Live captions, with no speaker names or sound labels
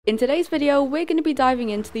In today's video, we're going to be diving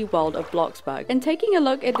into the world of Bloxburg and taking a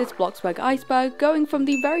look at this Bloxburg Iceberg, going from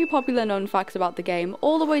the very popular known facts about the game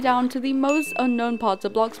all the way down to the most unknown parts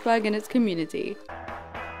of Bloxburg and its community.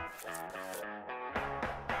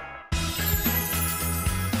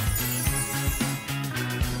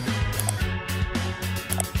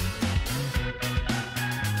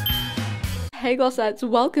 Hey glossettes,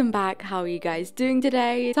 welcome back. How are you guys doing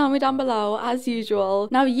today? Tell me down below as usual.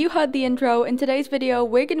 Now you heard the intro. In today's video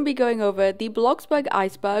we're going to be going over the Bloxburg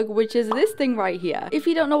Iceberg, which is this thing right here. If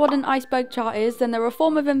you don't know what an iceberg chart is, then they're a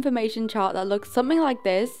form of information chart that looks something like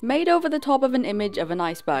this, made over the top of an image of an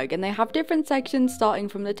iceberg, and they have different sections starting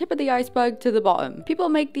from the tip of the iceberg to the bottom. People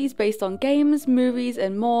make these based on games, movies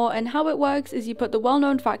and more, and how it works is you put the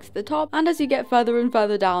well-known facts at the top, and as you get further and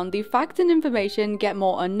further down, the facts and information get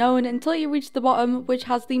more unknown until you reach the bottom, which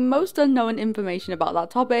has the most unknown information about that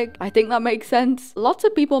topic. I think that makes sense. Lots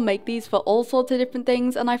of people make these for all sorts of different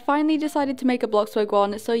things, and I finally decided to make a Bloxburg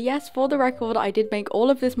one. So yes, for the record, I did make all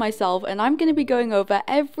of this myself, and I'm going to be going over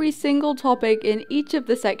every single topic in each of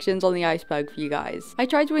the sections on the iceberg for you guys. I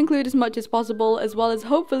tried to include as much as possible, as well as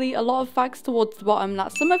hopefully a lot of facts towards the bottom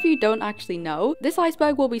that some of you don't actually know. This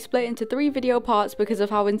iceberg will be split into 3 video parts because of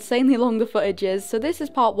how insanely long the footage is. So this is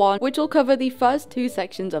part 1, which will cover the first 2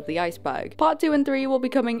 sections of the iceberg. Part 2 and 3 will be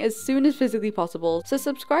coming as soon as physically possible, so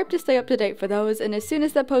subscribe to stay up to date for those, and as soon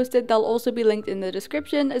as they're posted they'll also be linked in the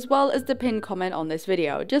description as well as the pinned comment on this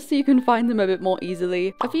video, just so you can find them a bit more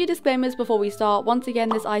easily. A few disclaimers before we start. Once again,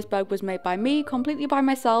 this iceberg was made by me, completely by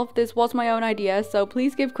myself. This was my own idea, so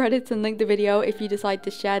please give credits and link the video if you decide to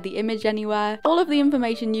share the image anywhere. All of the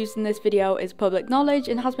information used in this video is public knowledge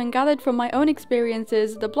and has been gathered from my own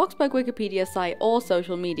experiences, the Bloxburg Wikipedia site or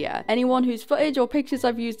social media. Anyone whose footage or pictures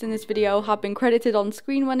I've used in this video have been credited on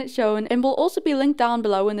screen when it's shown and will also be linked down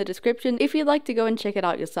below in the description if you'd like to go and check it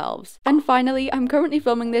out yourselves. And finally, I'm currently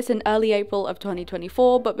filming this in early April of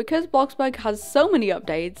 2024, but because Bloxburg has so many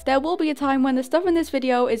updates, there will be a time when the stuff in this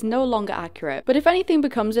video is no longer accurate. But if anything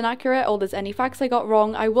becomes inaccurate or there's any facts I got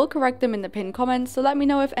wrong, I will correct them in the pinned comments, so let me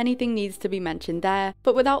know if anything needs to be mentioned there.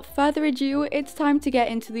 But without further ado, it's time to get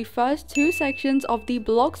into the first 2 sections of the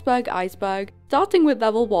Bloxburg Iceberg, starting with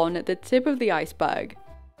level 1 at the tip of the iceberg.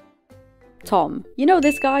 Tom. You know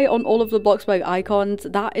this guy on all of the Bloxburg icons?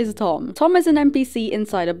 That is Tom. Tom is an NPC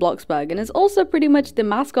inside of Bloxburg and is also pretty much the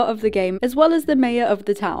mascot of the game as well as the mayor of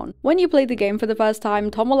the town. When you play the game for the first time,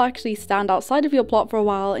 Tom will actually stand outside of your plot for a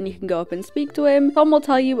while and you can go up and speak to him. Tom will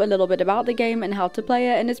tell you a little bit about the game and how to play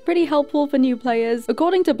it, and it's pretty helpful for new players.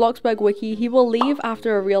 According to Bloxburg Wiki, he will leave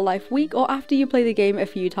after a real life week or after you play the game a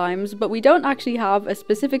few times, but we don't actually have a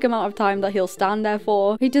specific amount of time that he'll stand there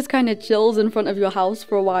for. He just kind of chills in front of your house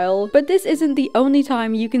for a while. But this isn't the only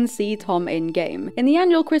time you can see Tom in-game. In the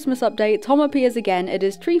annual Christmas update, Tom appears again at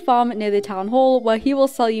his tree farm near the town hall, where he will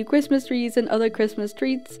sell you Christmas trees and other Christmas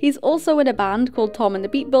treats. He's also in a band called Tom and the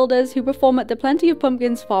Beat Builders, who perform at the Plenty of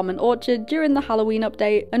Pumpkins farm and orchard during the Halloween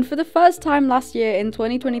update. And for the first time last year in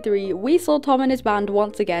 2023, we saw Tom and his band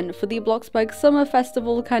once again for the Bloxburg Summer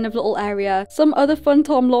Festival kind of little area. Some other fun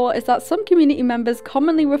Tom lore is that some community members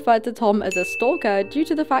commonly refer to Tom as a stalker due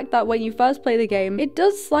to the fact that when you first play the game, it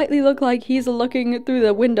does slightly look like he's looking through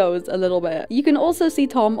the windows a little bit. You can also see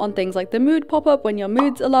Tom on things like the mood pop-up when your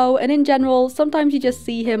moods are low, and in general, sometimes you just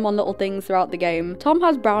see him on little things throughout the game. Tom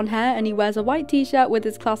has brown hair and he wears a white t-shirt with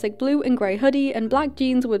his classic blue and grey hoodie and black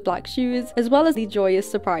jeans with black shoes, as well as the joyous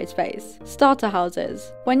surprise face. Starter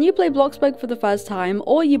houses. When you play Bloxburg for the first time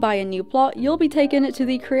or you buy a new plot, you'll be taken to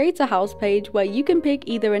the Create a House page where you can pick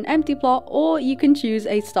either an empty plot or you can choose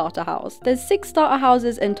a starter house. There's 6 starter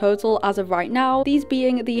houses in total as of right now, these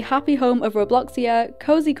being the Happy Home of Robloxia,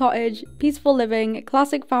 Cozy Cottage, Peaceful Living,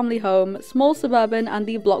 Classic Family Home, Small Suburban, and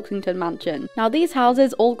the Bloxington Mansion. Now these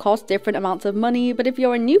houses all cost different amounts of money, but if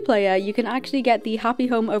you're a new player, you can actually get the Happy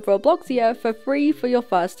Home of Robloxia for free for your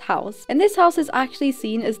first house. And this house is actually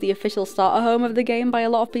seen as the official starter home of the game by a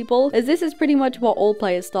lot of people, as this is pretty much what all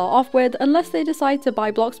players start off with, unless they decide to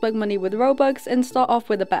buy Bloxburg money with Robux and start off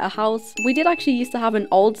with a better house. We did actually used to have an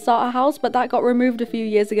old starter house, but that got removed a few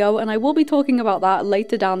years ago, and I will be talking about that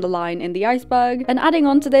later down the line in the iceberg. And adding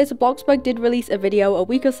on to this, Bloxburg did release a video a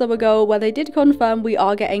week or so ago where they did confirm we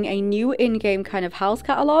are getting a new in-game kind of house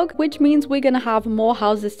catalogue, which means we're gonna have more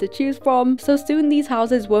houses to choose from, so soon these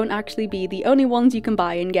houses won't actually be the only ones you can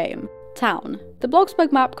buy in-game. Town. The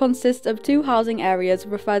Bloxburg map consists of 2 housing areas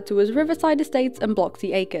referred to as Riverside Estates and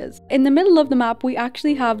Bloxie Acres. In the middle of the map we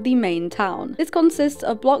actually have the main town. This consists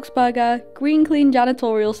of Bloxburger, Green Clean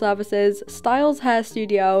Janitorial Services, Styles Hair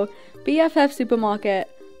Studio, BFF Supermarket,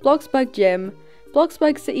 Bloxburg Gym,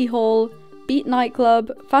 Bloxburg City Hall, Beat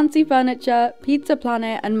Nightclub, Fancy Furniture, Pizza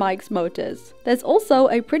Planet, and Mike's Motors. There's also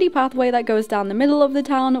a pretty pathway that goes down the middle of the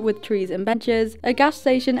town with trees and benches, a gas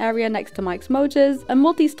station area next to Mike's Motors, a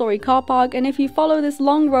multi-story car park, and if you follow this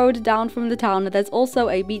long road down from the town, there's also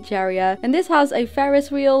a beach area, and this has a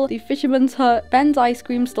Ferris wheel, the fisherman's hut, Ben's ice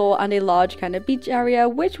cream store, and a large kind of beach area,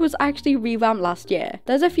 which was actually revamped last year.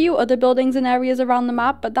 There's a few other buildings and areas around the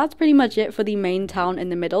map, but that's pretty much it for the main town in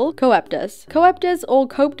the middle, Coeptus. Coeptus, or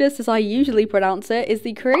Coeptus as I usually pronounce it, is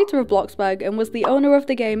the creator of Bloxburg and was the owner of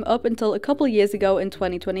the game up until a couple years ago in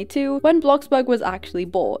 2022 when Bloxburg was actually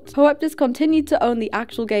bought. Coeptus continued to own the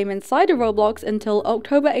actual game inside of Roblox until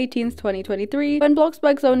October 18th, 2023 when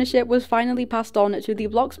Bloxburg's ownership was finally passed on to the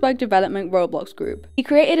Bloxburg Development Roblox group. He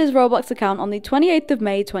created his Roblox account on the 28th of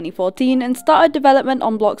May 2014 and started development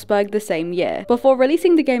on Bloxburg the same year, before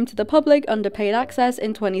releasing the game to the public under paid access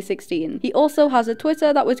in 2016. He also has a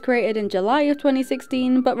Twitter that was created in July of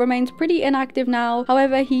 2016 but remains pretty inactive now.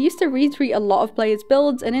 However, he used to retweet a lot of players'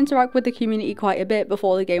 builds and interact with the community quite a bit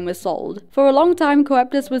before the game was sold. For a long time,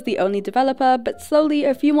 Coeptus was the only developer, but slowly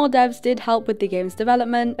a few more devs did help with the game's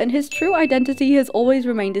development, and his true identity has always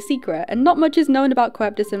remained a secret, and not much is known about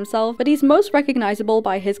Coeptus himself, but he's most recognizable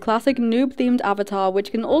by his classic noob-themed avatar,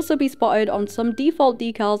 which can also be spotted on some default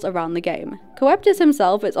decals around the game. Coeptus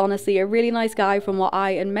himself is honestly a really nice guy from what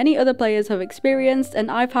I and many other players have experienced, and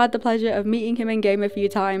I've had the pleasure of meeting him in game a few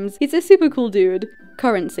times. He's a super cool dude.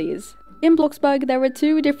 Currencies. In Bloxburg, there are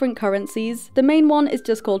two different currencies. The main one is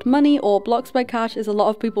just called money, or Bloxburg cash as a lot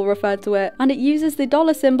of people refer to it, and it uses the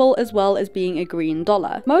dollar symbol as well as being a green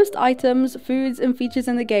dollar. Most items, foods, and features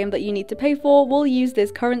in the game that you need to pay for will use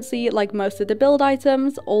this currency, like most of the build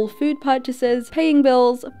items, all food purchases, paying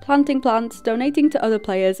bills, planting plants, donating to other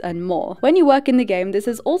players, and more. When you work in the game, this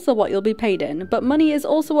is also what you'll be paid in, but money is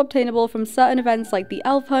also obtainable from certain events like the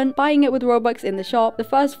elf hunt, buying it with Robux in the shop, the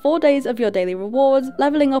first 4 days of your daily rewards,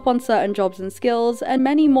 leveling up on certain jobs and skills, and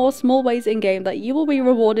many more small ways in game that you will be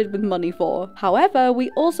rewarded with money for. However, we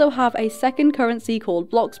also have a second currency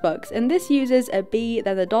called Bloxbucks, and this uses a B,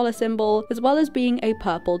 then the dollar symbol, as well as being a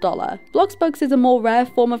purple dollar. Bloxbucks is a more rare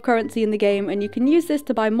form of currency in the game, and you can use this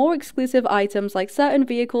to buy more exclusive items like certain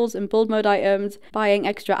vehicles and build mode items, buying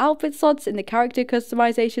extra outfit slots in the character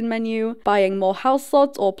customization menu, buying more house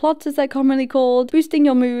slots or plots as they're commonly called, boosting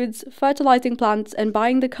your moods, fertilizing plants, and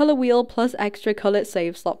buying the color wheel plus extra colored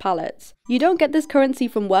save slot palettes. You don't get this currency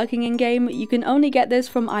from working in-game, you can only get this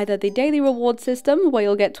from either the daily reward system, where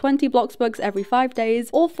you'll get 20 Bloxbucks every 5 days,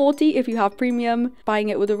 or 40 if you have premium, buying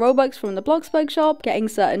it with a Robux from the Bloxburg shop, getting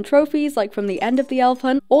certain trophies like from the end of the elf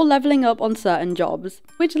hunt, or leveling up on certain jobs.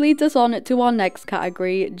 Which leads us on to our next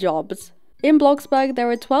category, jobs. In Bloxburg, there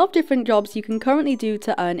are 12 different jobs you can currently do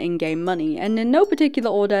to earn in-game money, and in no particular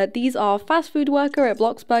order, these are fast food worker at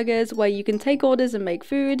Bloxburgers, where you can take orders and make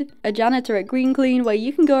food, a janitor at Green Clean, where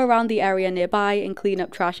you can go around the area nearby and clean up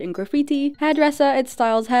trash and graffiti, hairdresser at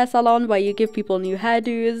Styles Hair Salon, where you give people new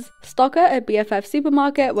hairdos, stocker at BFF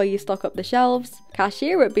Supermarket, where you stock up the shelves,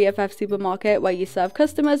 cashier at BFF Supermarket, where you serve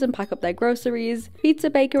customers and pack up their groceries, pizza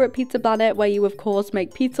baker at Pizza Planet, where you of course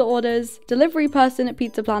make pizza orders, delivery person at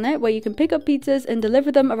Pizza Planet, where you can pick up pizzas and deliver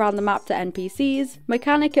them around the map to NPCs,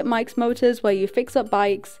 mechanic at Mike's Motors, where you fix up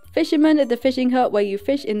bikes, fisherman at the fishing hut, where you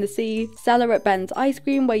fish in the sea, seller at Ben's Ice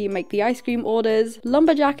Cream, where you make the ice cream orders,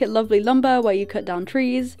 lumberjack at Lovely Lumber, where you cut down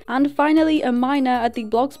trees, and finally a miner at the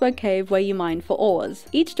Bloxburg Cave, where you mine for ores.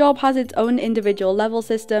 Each job has its own individual level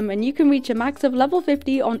system, and you can reach a max of level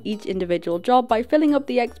 50 on each individual job by filling up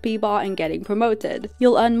the XP bar and getting promoted.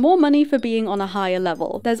 You'll earn more money for being on a higher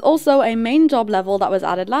level. There's also a main job level that was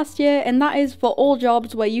added last year, and that is for all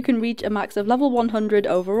jobs, where you can reach a max of level 100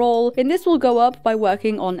 overall, and this will go up by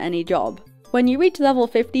working on any job. When you reach level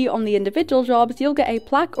 50 on the individual jobs, you'll get a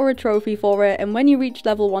plaque or a trophy for it, and when you reach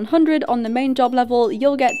level 100 on the main job level,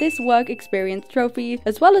 you'll get this work experience trophy,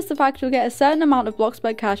 as well as the fact you'll get a certain amount of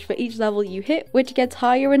Bloxburg cash for each level you hit, which gets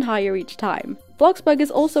higher and higher each time. Bloxburg is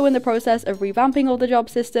also in the process of revamping all the job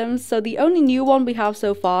systems, so the only new one we have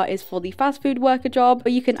so far is for the fast food worker job,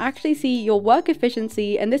 where you can actually see your work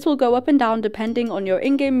efficiency, and this will go up and down depending on your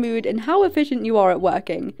in-game mood and how efficient you are at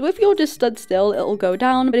working. So if you're just stood still, it'll go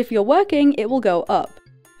down, but if you're working, it will go up.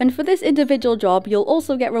 And for this individual job, you'll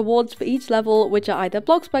also get rewards for each level, which are either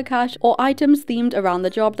Bloxburg cash or items themed around the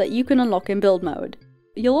job that you can unlock in build mode.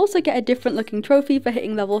 You'll also get a different looking trophy for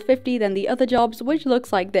hitting level 50 than the other jobs, which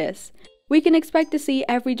looks like this. We can expect to see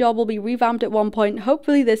every job will be revamped at one point,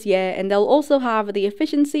 hopefully this year, and they'll also have the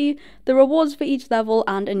efficiency, the rewards for each level,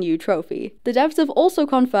 and a new trophy. The devs have also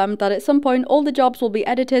confirmed that at some point all the jobs will be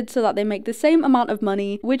edited so that they make the same amount of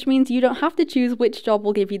money, which means you don't have to choose which job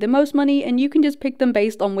will give you the most money, and you can just pick them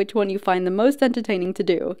based on which one you find the most entertaining to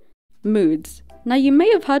do. Moods. Now you may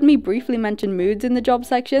have heard me briefly mention moods in the job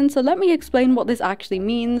section, so let me explain what this actually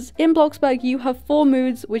means. In Bloxburg you have 4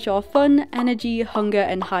 moods, which are fun, energy, hunger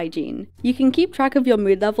and hygiene. You can keep track of your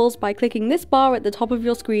mood levels by clicking this bar at the top of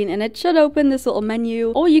your screen and it should open this little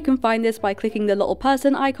menu, or you can find this by clicking the little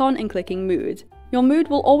person icon and clicking mood. Your mood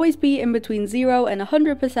will always be in between 0 and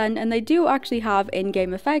 100%, and they do actually have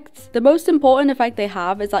in-game effects. The most important effect they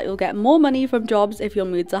have is that you'll get more money from jobs if your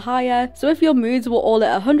moods are higher. So if your moods were all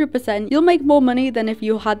at 100%, you'll make more money than if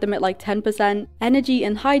you had them at like 10%. Energy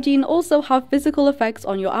and hygiene also have physical effects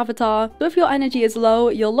on your avatar. So if your energy is low,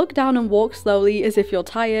 you'll look down and walk slowly as if you're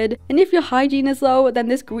tired. And if your hygiene is low, then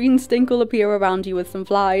this green stink will appear around you with some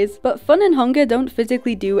flies. But fun and hunger don't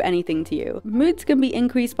physically do anything to you. Moods can be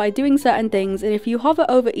increased by doing certain things, and if you hover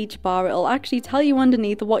over each bar, it'll actually tell you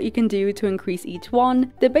underneath what you can do to increase each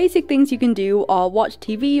one. The basic things you can do are watch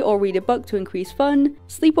TV or read a book to increase fun,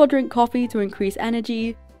 sleep or drink coffee to increase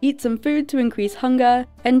energy, eat some food to increase hunger,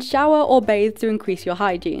 and shower or bathe to increase your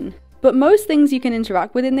hygiene. But most things you can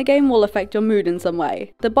interact with in the game will affect your mood in some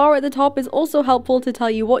way. The bar at the top is also helpful to tell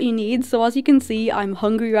you what you need, so as you can see, I'm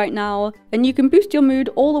hungry right now. And you can boost your mood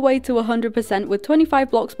all the way to 100% with 25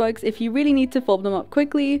 Bloxburgs if you really need to fill them up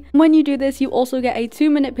quickly. When you do this, you also get a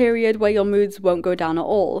 2-minute period where your moods won't go down at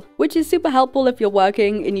all, which is super helpful if you're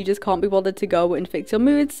working and you just can't be bothered to go and fix your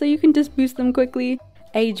moods, so you can just boost them quickly.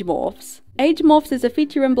 Age morphs. Age morphs is a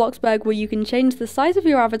feature in Bloxburg where you can change the size of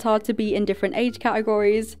your avatar to be in different age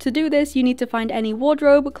categories. To do this, you need to find any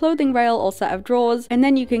wardrobe, clothing rail or set of drawers, and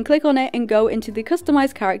then you can click on it and go into the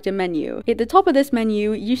customize character menu. At the top of this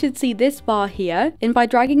menu, you should see this bar here, and by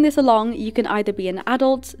dragging this along, you can either be an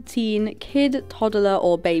adult, teen, kid, toddler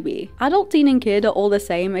or baby. Adult, teen and kid are all the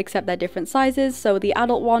same except they're different sizes, so the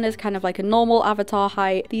adult one is kind of like a normal avatar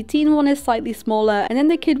height, the teen one is slightly smaller, and then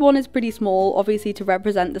the kid one is pretty small, obviously to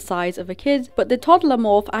represent the size of a kid. But the toddler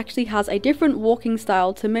morph actually has a different walking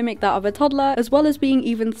style to mimic that of a toddler, as well as being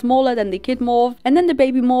even smaller than the kid morph, and then the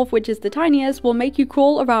baby morph, which is the tiniest, will make you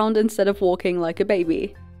crawl around instead of walking like a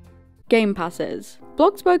baby. Game passes.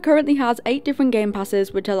 Bloxburg currently has 8 different game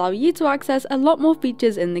passes which allow you to access a lot more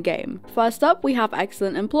features in the game. First up, we have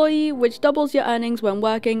Excellent Employee, which doubles your earnings when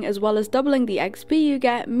working, as well as doubling the XP you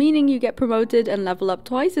get, meaning you get promoted and level up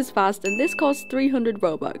twice as fast, and this costs 300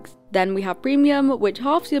 Robux. Then we have Premium, which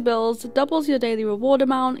halves your bills, doubles your daily reward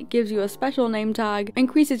amount, gives you a special name tag,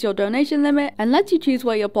 increases your donation limit, and lets you choose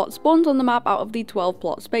where your plot spawns on the map out of the 12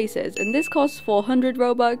 plot spaces, and this costs 400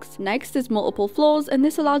 Robux. Next is Multiple Floors, and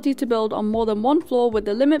this allows you to build on more than one floor with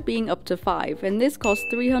the limit being up to 5, and this costs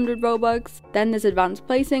 300 Robux. Then there's Advanced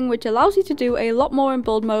Placing, which allows you to do a lot more in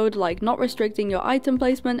build mode, like not restricting your item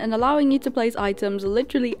placement and allowing you to place items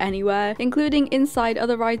literally anywhere, including inside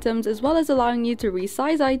other items, as well as allowing you to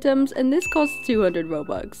resize items, and this costs 200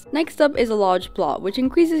 Robux. Next up is a large plot, which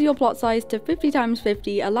increases your plot size to 50 times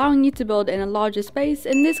 50, allowing you to build in a larger space,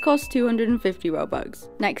 and this costs 250 Robux.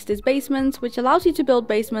 Next is Basements, which allows you to build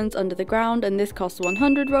basements under the ground, and this costs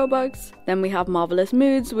 100 Robux. Then we have Marvelous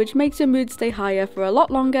Moods, which makes your mood stay higher for a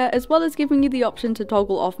lot longer, as well as giving you the option to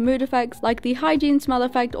toggle off mood effects like the hygiene smell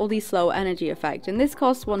effect or the slow energy effect, and this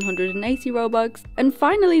costs 180 Robux. And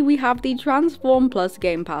finally we have the Transform Plus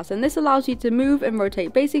Game Pass, and this allows you to move and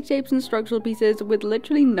rotate basic shapes and structural pieces with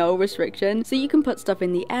literally no restriction. So you can put stuff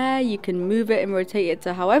in the air, you can move it and rotate it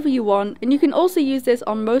to however you want, and you can also use this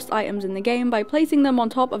on most items in the game by placing them on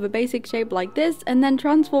top of a basic shape like this and then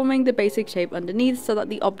transforming the basic shape underneath so that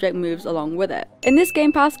the object moves along with it. And this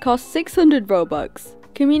Game Pass costs 600 Robux.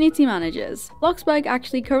 Community managers. Bloxburg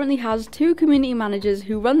actually currently has 2 community managers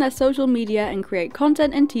who run their social media and create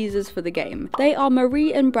content and teasers for the game. They are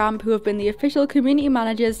Marie and Bramp, who have been the official community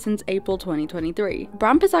managers since April 2023.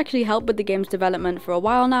 Bramp has actually helped with the game's development for a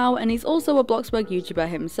while now, and he's also a Bloxburg YouTuber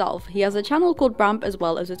himself. He has a channel called Bramp as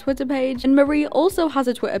well as a Twitter page, and Marie also has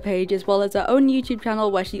a Twitter page as well as her own YouTube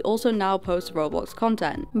channel where she also now posts Roblox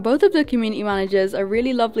content. Both of the community managers are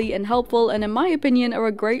really lovely and helpful, and in my opinion are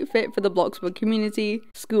a great fit for the Bloxburg community.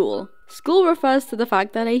 School. School refers to the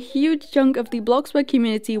fact that a huge chunk of the Bloxburg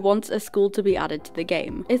community wants a school to be added to the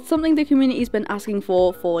game. It's something the community's been asking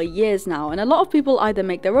for years now, and a lot of people either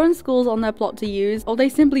make their own schools on their plot to use, or they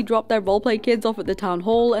simply drop their roleplay kids off at the town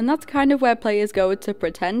hall, and that's kind of where players go to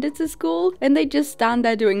pretend it's a school, and they just stand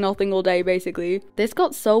there doing nothing all day basically. This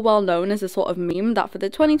got so well known as a sort of meme that for the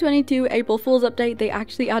 2022 April Fool's update they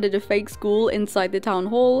actually added a fake school inside the town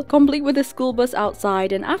hall, complete with a school bus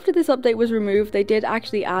outside, and after this update was removed they did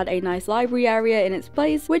actually add a nice library area in its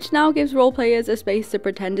place, which now gives role players a space to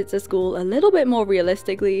pretend it's a school a little bit more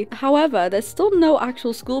realistically. However, there's still no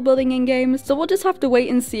actual school building in game, so we'll just have to wait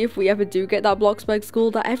and see if we ever do get that Bloxburg school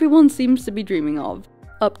that everyone seems to be dreaming of.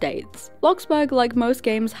 Updates. Bloxburg, like most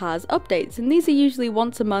games, has updates, and these are usually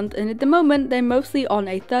once a month, and at the moment they're mostly on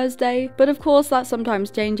a Thursday, but of course that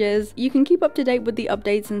sometimes changes. You can keep up to date with the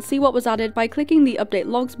updates and see what was added by clicking the update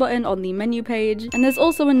logs button on the menu page, and there's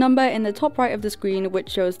also a number in the top right of the screen which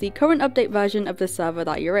shows the current update version of the server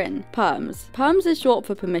that you're in. Perms. Perms is short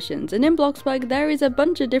for permissions, and in Bloxburg there is a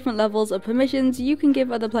bunch of different levels of permissions you can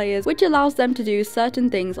give other players which allows them to do certain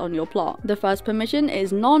things on your plot. The first permission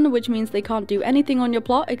is none, which means they can't do anything on your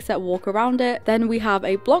plot except walk around it. Then we have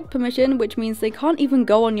a block permission, which means they can't even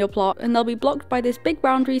go on your plot and they'll be blocked by this big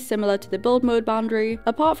boundary similar to the build mode boundary.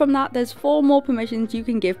 Apart from that, there's 4 more permissions you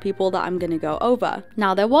can give people that I'm gonna go over.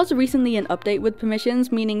 Now, there was recently an update with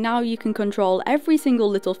permissions, meaning now you can control every single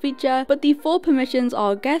little feature, but the 4 permissions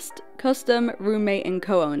are guest, custom, roommate, and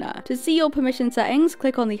co-owner. To see your permission settings,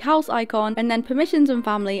 click on the house icon and then permissions and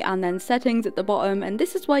family and then settings at the bottom, and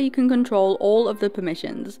this is where you can control all of the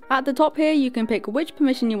permissions. At the top here you can pick which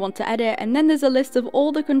permission you want to edit, and then there's a list of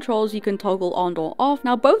all the controls you can toggle on or off.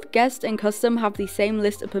 Now both guest and custom have the same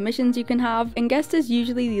list of permissions you can have, and guest is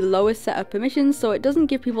usually the lowest set of permissions so it doesn't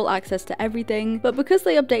give people access to everything, but because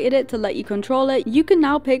they updated it to let you control it, you can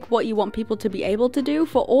now pick what you want people to be able to do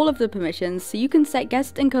for all of the permissions, so you can set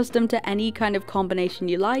guest and custom to any kind of combination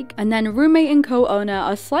you like. And then roommate and co-owner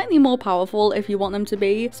are slightly more powerful if you want them to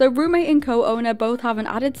be. So roommate and co-owner both have an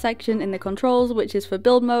added section in the controls which is for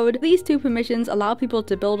build mode. These 2 permissions allow people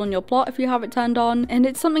to build on your plot if you have it turned on, and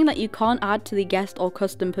it's something that you can't add to the guest or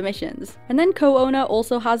custom permissions. And then co-owner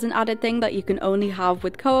also has an added thing that you can only have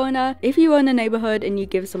with co-owner. If you own a neighborhood and you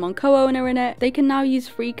give someone co-owner in it, they can now use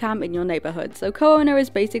free cam in your neighborhood. So co-owner is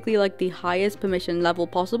basically like the highest permission level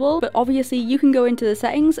possible, but obviously you can go into the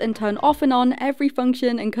settings and turn off and on every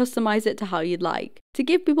function and customize it to how you'd like. To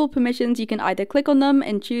give people permissions, you can either click on them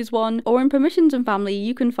and choose one, or in permissions and family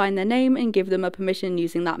you can find their name and give them a permission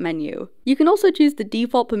using that menu. You can also choose the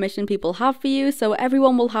default permission people have for you, so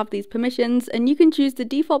everyone will have these permissions, and you can choose the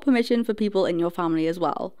default permission for people in your family as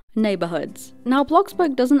well. Neighborhoods. Now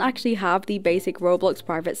Bloxburg doesn't actually have the basic Roblox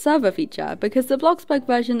private server feature, because the Bloxburg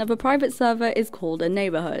version of a private server is called a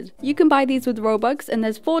neighborhood. You can buy these with Robux, and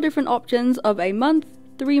there's 4 different options of a month,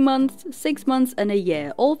 3 months, 6 months, and a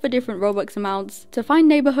year, all for different Robux amounts. To find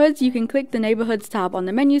neighborhoods, you can click the neighborhoods tab on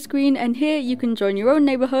the menu screen, and here you can join your own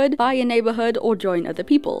neighborhood, buy a neighborhood, or join other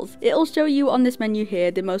people's. It'll show you on this menu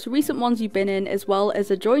here the most recent ones you've been in, as well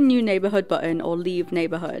as a join new neighborhood button or leave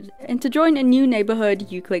neighborhood. And to join a new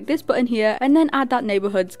neighborhood, you click this button here and then add that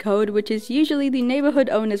neighborhood's code, which is usually the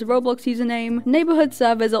neighborhood owner's Roblox username. Neighborhood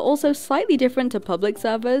servers are also slightly different to public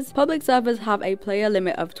servers. Public servers have a player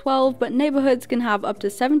limit of 12, but neighborhoods can have up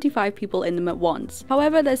to 75 people in them at once.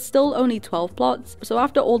 However, there's still only 12 plots, so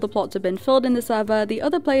after all the plots have been filled in the server, the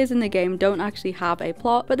other players in the game don't actually have a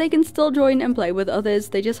plot, but they can still join and play with others.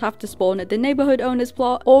 They just have to spawn at the neighborhood owner's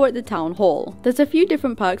plot or at the town hall. There's a few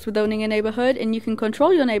different perks with owning a neighborhood, and you can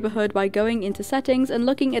control your neighborhood by going into settings and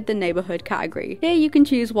looking at the neighborhood category. Here you can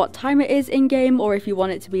choose what time it is in game, or if you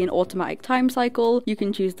want it to be an automatic time cycle. You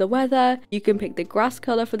can choose the weather, you can pick the grass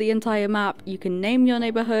color for the entire map, you can name your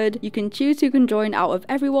neighborhood, you can choose who can join out of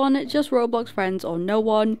everyone, just Roblox friends or no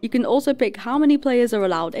one. You can also pick how many players are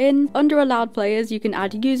allowed in. Under allowed players, you can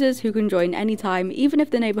add users who can join anytime, even if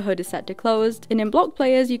the neighborhood is set to closed. And in blocked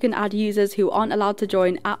players, you can add users who aren't allowed to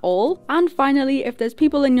join at all. And finally, if there's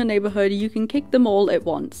people in your neighborhood, you can kick them all at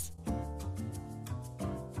once.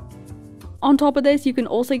 On top of this, you can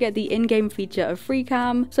also get the in-game feature of free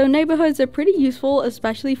cam, so neighborhoods are pretty useful,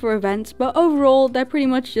 especially for events, but overall, they're pretty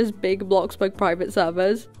much just big Bloxburg private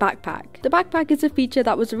servers. Backpack. The backpack is a feature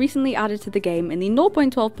that was recently added to the game in the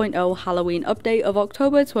 0.12.0 Halloween update of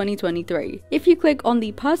October 2023. If you click on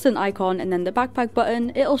the person icon and then the backpack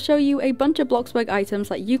button, it'll show you a bunch of Bloxburg items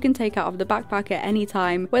that you can take out of the backpack at any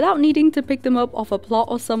time without needing to pick them up off a plot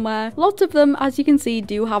or somewhere. Lots of them, as you can see,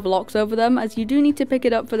 do have locks over them, as you do need to pick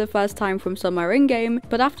it up for the first time from somewhere in game,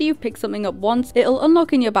 but after you've picked something up once, it'll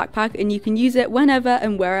unlock in your backpack and you can use it whenever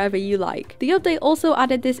and wherever you like. The update also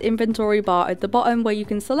added this inventory bar at the bottom where you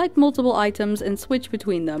can select multiple items and switch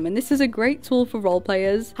between them, and this is a great tool for role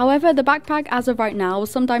players. However, the backpack as of right now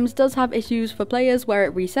sometimes does have issues for players where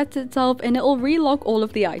it resets itself and it'll relock all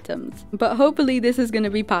of the items, but hopefully this is going to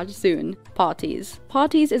be patched soon. Parties.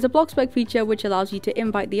 Parties is a Bloxburg feature which allows you to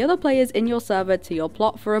invite the other players in your server to your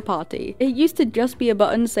plot for a party. It used to just be a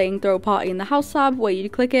button saying throw party party in the house tab where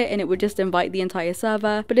you'd click it and it would just invite the entire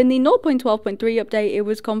server. But in the 0.12.3 update, it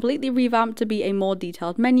was completely revamped to be a more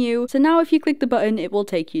detailed menu. So now if you click the button, it will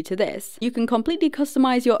take you to this. You can completely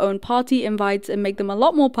customize your own party invites and make them a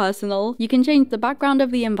lot more personal. You can change the background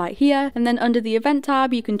of the invite here, and then under the event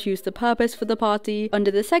tab, you can choose the purpose for the party.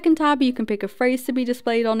 Under the second tab, you can pick a phrase to be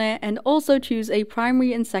displayed on it and also choose a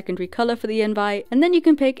primary and secondary color for the invite. And then you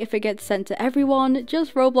can pick if it gets sent to everyone,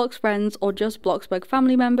 just Roblox friends, or just Bloxburg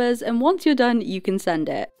family members, and once you're done, you can send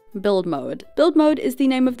it. Build mode. Build mode is the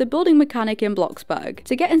name of the building mechanic in Bloxburg.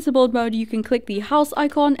 To get into build mode, you can click the house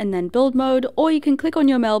icon and then build mode, or you can click on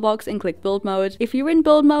your mailbox and click build mode. If you're in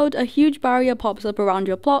build mode, a huge barrier pops up around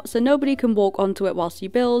your plot so nobody can walk onto it whilst you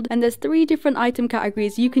build, and there's 3 different item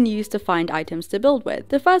categories you can use to find items to build with.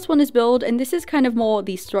 The first one is build, and this is kind of more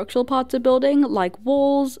the structural parts of building, like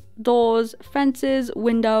walls, doors, fences,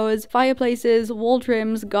 windows, fireplaces, wall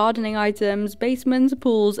trims, gardening items, basements,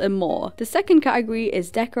 pools, and more. The second category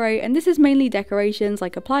is decorate, and this is mainly decorations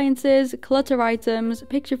like appliances, clutter items,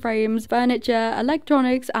 picture frames, furniture,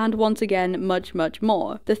 electronics, and once again, much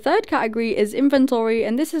more. The third category is inventory,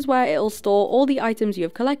 and this is where it'll store all the items you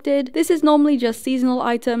have collected. This is normally just seasonal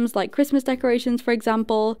items like Christmas decorations, for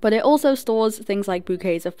example, but it also stores things like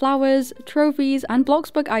bouquets of flowers, trophies, and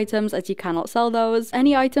Bloxburg items, as you cannot sell those.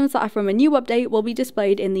 Any items that are from a new update will be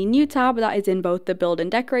displayed in the new tab that is in both the build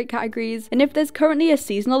and decorate categories, and if there's currently a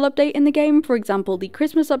seasonal update in the game, for example the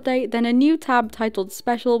Christmas update, then a new tab titled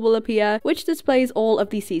special will appear, which displays all of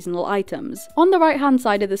the seasonal items. On the right hand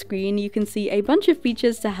side of the screen, you can see a bunch of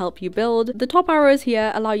features to help you build. The top arrows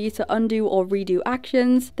here allow you to undo or redo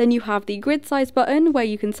actions. Then you have the grid size button where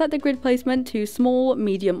you can set the grid placement to small,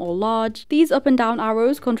 medium, or large. These up and down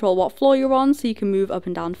arrows control what floor you're on, so you can move up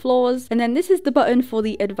and down floors. And then this is the button for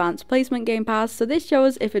the advanced placement game pass, so this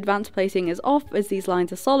shows if advanced placing is off, as these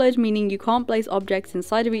lines are solid, meaning you can't place objects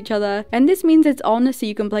inside of each other, and this means it's on, so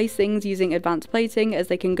you can place things using advanced placing as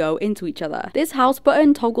they can go into each other. This house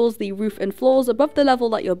button toggles the roof and floors above the level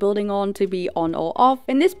that you're building on to be on or off,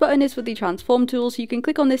 and this button is for the transform tool, so you can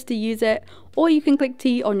click on this to use it, or you can click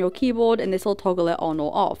T on your keyboard and this will toggle it on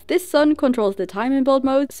or off. This sun controls the time in build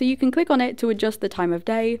mode, so you can click on it to adjust the time of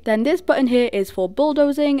day. Then this button here is for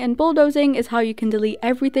bulldozing, and bulldozing is how you can delete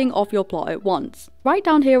everything off your plot at once. Right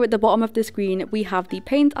down here at the bottom of the screen, we have the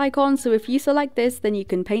paint icon, so if you select this, then you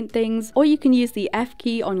can paint things, or you can use the F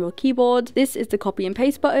key on your keyboard. This is the copy and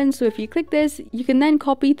paste button, so if you click this, you can then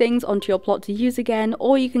copy things onto your plot to use again,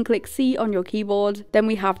 or you can click C on your keyboard. Then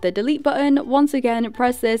we have the delete button. Once again,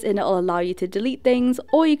 press this and it'll allow you to delete things,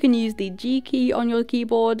 or you can use the G key on your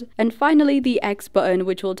keyboard. And finally, the X button,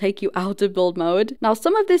 which will take you out of build mode. Now,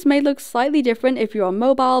 some of this may look slightly different if you're on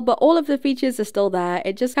mobile, but all of the features are still there.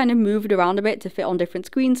 It just kind of moved around a bit to fit on different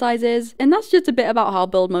screen sizes, and that's just a bit about how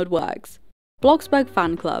build mode works. Bloxburg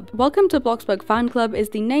Fan Club. Welcome to Bloxburg Fan Club is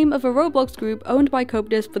the name of a Roblox group owned by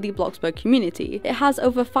Copedus for the Bloxburg community. It has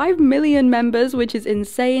over 5 million members, which is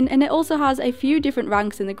insane, and it also has a few different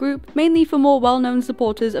ranks in the group, mainly for more well-known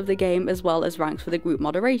supporters of the game as well as ranks for the group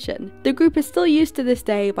moderation. The group is still used to this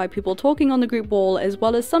day by people talking on the group wall, as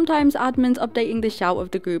well as sometimes admins updating the shout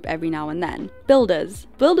of the group every now and then. Builders.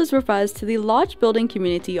 Builders refers to the large building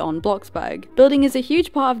community on Bloxburg. Building is a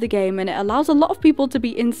huge part of the game, and it allows a lot of people to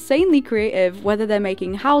be insanely creative, whether they're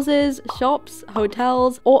making houses, shops,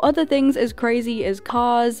 hotels, or other things as crazy as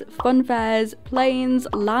cars, fun fairs, planes,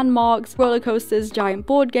 landmarks, roller coasters, giant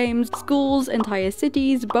board games, schools, entire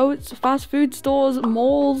cities, boats, fast food stores,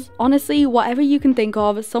 malls. Honestly, whatever you can think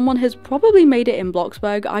of, someone has probably made it in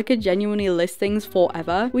Bloxburg. I could genuinely list things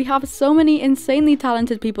forever. We have so many insanely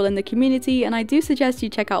talented people in the community, and I do suggest you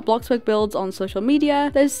check out Bloxburg builds on social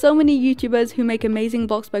media. There's so many YouTubers who make amazing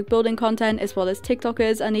Bloxburg building content, as well as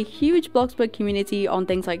TikTokers, and a huge Bloxburg community on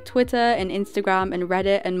things like Twitter and Instagram and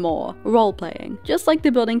Reddit and more. Role-playing. Just like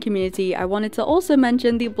the building community, I wanted to also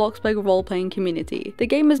mention the Bloxburg role-playing community. The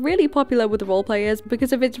game is really popular with role-players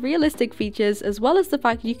because of its realistic features, as well as the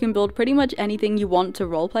fact you can build pretty much anything you want to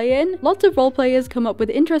roleplay in. Lots of roleplayers come up with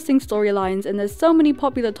interesting storylines, and there's so many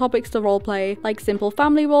popular topics to roleplay, like simple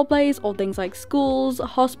family roleplays, or things like schools,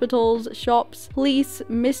 hospitals, shops, police,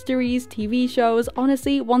 mysteries, TV shows.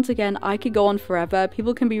 Honestly, once again, I could go on forever.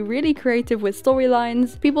 People can be really creative with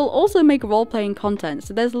storylines. People also make role-playing content,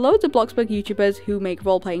 so there's loads of Bloxburg YouTubers who make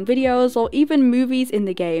role-playing videos or even movies in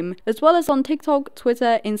the game, as well as on TikTok,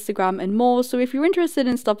 Twitter, Instagram, and more, so if you're interested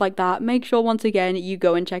in stuff like that, make sure once again you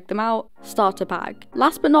go and check them out. Starter pack.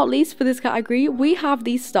 Last but not least for this category, we have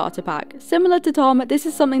the starter pack. Similar to Tom, this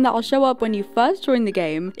is something that will show up when you first join the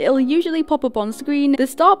game. It'll usually pop up on screen. The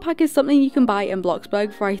start pack is something you can buy in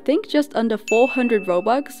Bloxburg for I think just under 400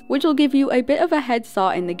 Robux, which will give you a bit of a head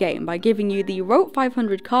start in the game by giving giving you the Rope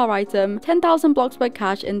 500 car item, 10,000 Bloxburg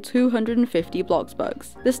cash, and 250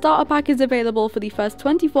 Bloxburgs. The starter pack is available for the first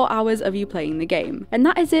 24 hours of you playing the game. And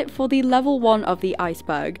that is it for the level 1 of the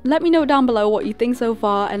iceberg. Let me know down below what you think so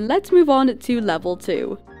far, and let's move on to level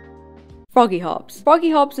 2. Froggy Hops. Froggy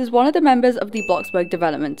Hops is one of the members of the Bloxburg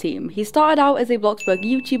development team. He started out as a Bloxburg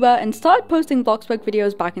YouTuber and started posting Bloxburg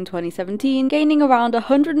videos back in 2017, gaining around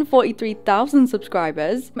 143,000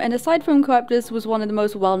 subscribers. And aside from Coeptus, was one of the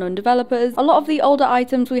most well-known developers. A lot of the older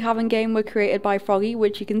items we have in game were created by Froggy,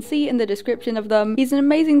 which you can see in the description of them. He's an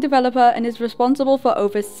amazing developer and is responsible for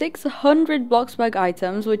over 600 Bloxburg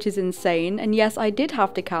items, which is insane. And yes, I did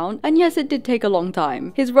have to count. And yes, it did take a long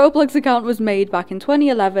time. His Roblox account was made back in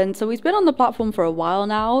 2011, so he's been on the platform for a while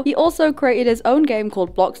now. He also created his own game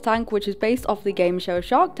called Blox Tank, which is based off the game show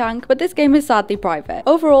Shark Tank, but this game is sadly private.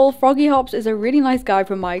 Overall, Froggy Hops is a really nice guy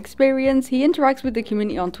from my experience. He interacts with the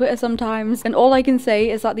community on Twitter sometimes, and all I can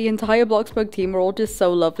say is that the entire Bloxburg team are all just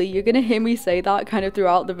so lovely. You're gonna hear me say that kind of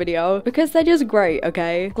throughout the video, because they're just great,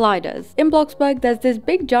 okay? Gliders. In Bloxburg, there's this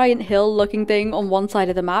big giant hill looking thing on one side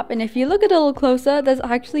of the map, and if you look at it a little closer, there's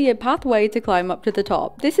actually a pathway to climb up to the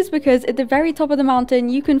top. This is because at the very top of the mountain,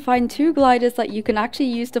 you can find 2 gliders that you can actually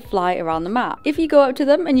use to fly around the map. If you go up to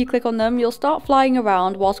them and you click on them, you'll start flying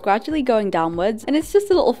around whilst gradually going downwards, and it's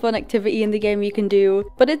just a little fun activity in the game you can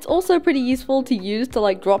do, but it's also pretty useful to use to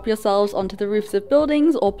like drop yourselves onto the roofs of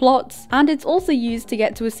buildings or plots, and it's also used to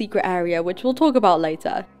get to a secret area, which we'll talk about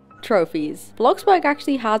later. Trophies. Bloxburg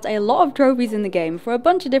actually has a lot of trophies in the game for a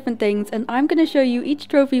bunch of different things, and I'm going to show you each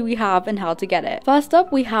trophy we have and how to get it. First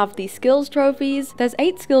up, we have the skills trophies. There's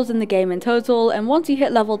 8 skills in the game in total, and once you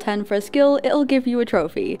hit level 10 for a skill, it'll give you a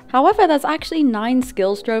trophy. However, there's actually 9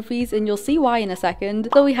 skills trophies, and you'll see why in a second.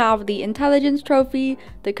 So we have the intelligence trophy,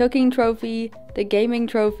 the cooking trophy, the gaming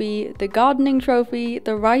trophy, the gardening trophy,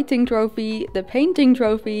 the writing trophy, the painting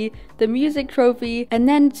trophy, the music trophy, and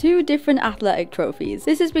then 2 different athletic trophies.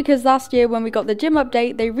 This is because last year when we got the gym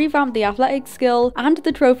update, they revamped the athletic skill and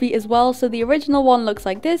the trophy as well, so the original one looks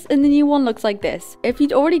like this and the new one looks like this. If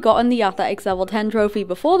you'd already gotten the athletics level 10 trophy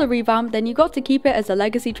before the revamp, then you got to keep it as a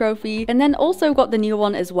legacy trophy, and then also got the new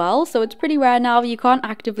one as well, so it's pretty rare now. You can't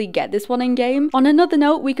actively get this one in game. On another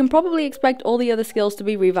note, we can probably expect all the other skills to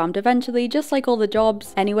be revamped eventually, just like all the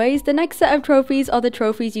jobs. Anyways, the next set of trophies are the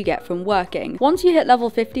trophies you get from working. Once you hit level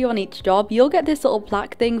 50 on each job, you'll get this little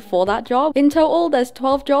plaque thing for that job. In total, there's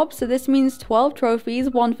 12 jobs, so this means 12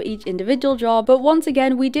 trophies, 1 for each individual job. But once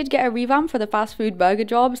again, we did get a revamp for the fast food burger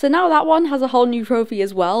job, so now that one has a whole new trophy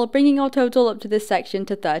as well, bringing our total up to this section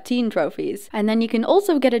to 13 trophies. And then you can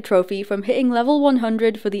also get a trophy from hitting level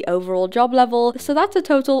 100 for the overall job level, so that's a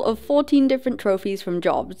total of 14 different trophies from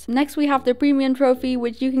jobs. Next, we have the premium trophy,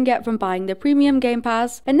 which you can get from buying the premium game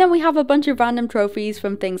pass, and then we have a bunch of random trophies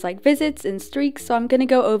from things like visits and streaks, so I'm going to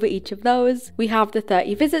go over each of those. We have the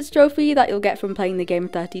 30 visits trophy that you'll get from playing the game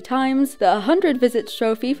 30 times, the 100 visits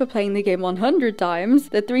trophy for playing the game 100 times,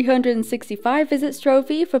 the 365 visits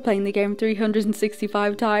trophy for playing the game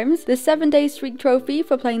 365 times, the 7-day streak trophy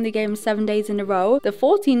for playing the game 7 days in a row, the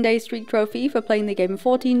 14-day streak trophy for playing the game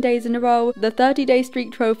 14 days in a row, the 30-day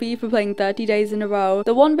streak trophy for playing 30 days in a row,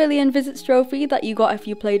 the 1 billion visits trophy that you got if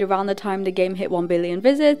you played around the time the game hit 1 billion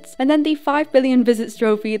visits, and then the 5 billion visits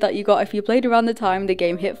trophy that you got if you played around the time the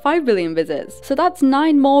game hit 5 billion visits. So that's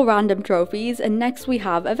 9 more random trophies, and next we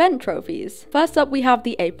have event trophies. First up, we have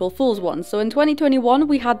the April Fool's one. So in 2021,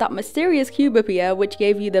 we had that mysterious cube appear, which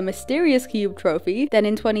gave you the mysterious cube trophy. Then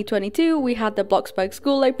in 2022, we had the Bloxburg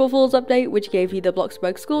School April Fool's update, which gave you the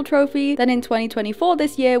Bloxburg School trophy. Then in 2024,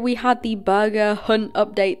 this year, we had the burger hunt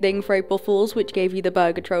update thing for April Fool's, which gave you the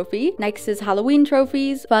burger trophy. Next is Halloween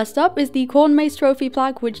trophies. First up is the Corn Maze trophy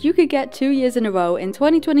plaque, which you could get 2 years in a row in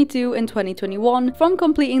 2022 and 2021 from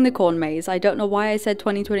completing the Corn Maze. I don't know why I said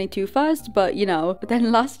 2022 first, but you know. But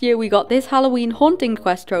then last year we got this Halloween Haunting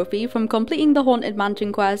Quest trophy from completing the Haunted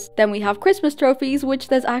Mansion quest. Then we have Christmas trophies, which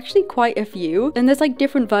there's actually quite a few, and there's like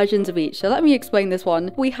different versions of each, so let me explain this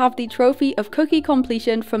one. We have the trophy of cookie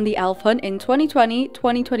completion from the elf hunt in 2020,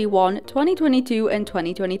 2021, 2022 and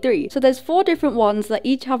 2023. So there's 4 different ones that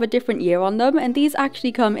each have a different year on them, and these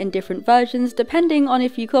actually come in different versions depending on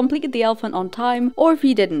if you completed the elf hunt on time or if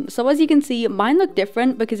you didn't. So as you can see, mine look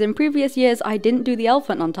different because in previous years I didn't do the elf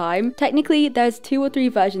hunt on time. Technically there's 2 or 3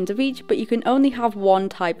 versions of each, but you can only have one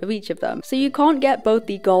type of each of them. So you can't get both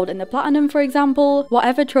the gold and the platinum, for example.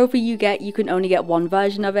 Whatever trophy you get, you can only get one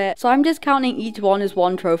version of it. So I'm just counting each one as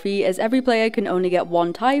one trophy, as every player can only get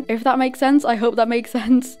one type. If that makes sense, I hope that makes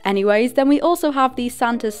sense. Anyways, then we also have the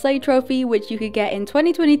Santa's Sleigh trophy, which you could get in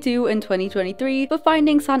 2022 and 2023 for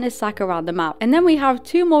finding Santa's sack around around the map. And then we have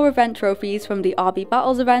 2 more event trophies from the RB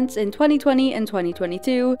Battles events in 2020 and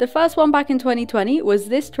 2022. The first one back in 2020 was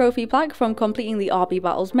this trophy plaque from completing the RB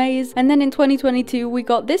Battles maze, and then in 2022 we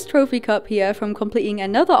got this trophy cup here from completing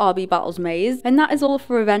another RB Battles maze, and that is all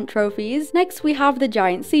for event trophies. Next we have the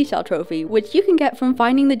giant seashell trophy, which you can get from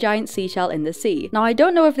finding the giant seashell in the sea. Now I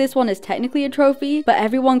don't know if this one is technically a trophy, but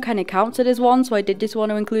everyone kind of counts it as one, so I did just want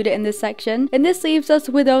to include it in this section. And this leaves us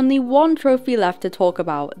with only one trophy left to talk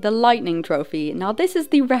about, the lightning trophy. Now this is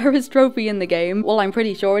the rarest trophy in the game. Well, I'm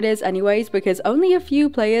pretty sure it is anyways, because only a few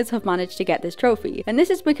players have managed to get this trophy. And this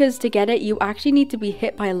is because to get it, you actually need to be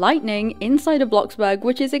hit by lightning inside of Bloxburg,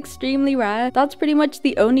 which is extremely rare. That's pretty much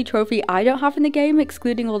the only trophy I don't have in the game,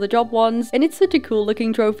 excluding all the job ones, and it's such a cool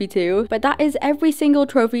looking trophy too. But that is every single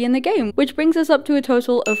trophy in the game, which brings us up to a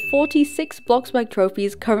total of 46 Bloxburg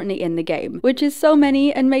trophies currently in the game, which is so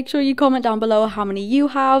many. And make sure you comment down below how many you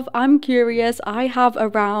have. I'm curious. I have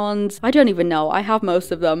around, I don't even know, I have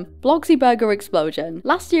most of them. Bloxie Burger Explosion.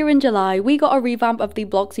 Last year in July, we got a revamp of the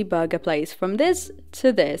Bloxie Burger place from this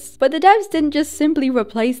to this. But the devs didn't just simply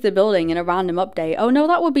replace the building in a random update. Oh no,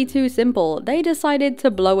 that would be too simple. They decided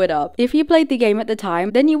to blow it up. If you played the game at the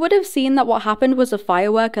time, then you would have seen that what happened was a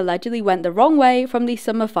firework allegedly went the wrong way from the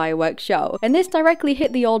summer fireworks show. And this directly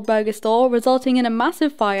hit the old burger store, resulting in a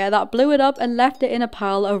massive fire that blew it up and left it in a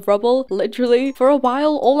pile of rubble, literally. For a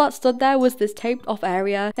while, all that stood there was this taped off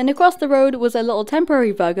area, and across the road was a little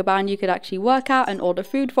temporary burger van you could actually work at and order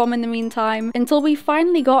food from in the meantime, until we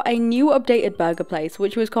finally got a new updated burger place,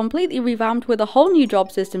 which was completely revamped with a whole new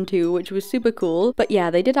job system too, which was super cool. But yeah,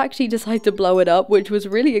 they did actually decide to blow it up, which was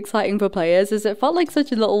really exciting for players as it felt like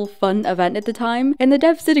such a little fun event at the time, and the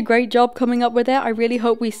devs did a great job coming up with it. I really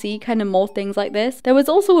hope we see kind of more things like this. There was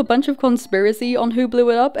also a bunch of conspiracy on who blew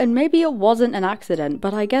it up, and maybe it wasn't an accident,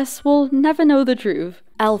 but I guess we'll never know the truth.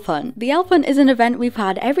 Elf Hunt. The Elf Hunt is an event we've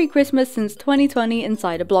had every Christmas since 2020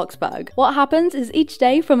 inside of Bloxburg. What happens is each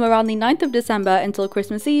day from around the 9th of December until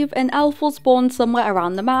Christmas Eve, an elf will spawn somewhere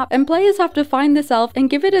around the map, and players have to find this elf and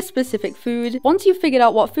give it a specific food. Once you've figured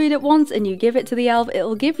out what food it wants and you give it to the elf,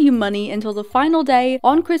 it'll give you money until the final day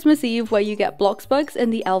on Christmas Eve, where you get Bloxbugs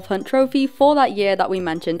and the Elf Hunt trophy for that year that we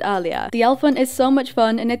mentioned earlier. The Elf Hunt is so much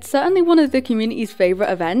fun, and it's certainly one of the community's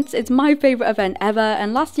favorite events. It's my favorite event ever,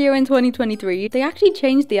 and last year in 2023, they actually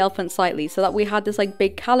changed the Elf Hunt slightly so that we had this like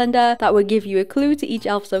big calendar that would give you a clue to each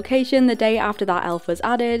elf's location the day after that elf was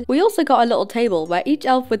added. We also got a little table where each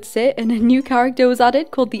elf would sit, and a new character was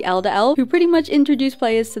added called the Elder Elf, who pretty much introduced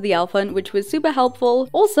players to the Elf Hunt, which was super helpful.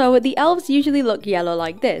 Also, the elves usually look yellow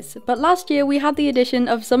like this, but last year we had the addition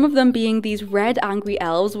of some of them being these red angry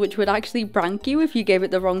elves, which would actually prank you if you gave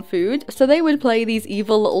it the wrong food. So they would play these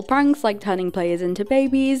evil little pranks like turning players into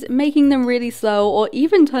babies, making them really slow, or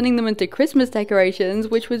even turning them into Christmas decorations,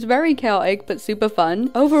 which was very chaotic but super fun.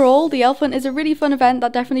 Overall, the Elf Hunt is a really fun event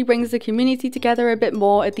that definitely brings the community together a bit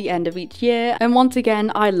more at the end of each year, and once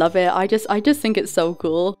again, I love it. I just think it's so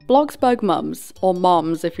cool. Bloxburg Mums, or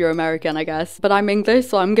Moms if you're American, I guess, but I'm English,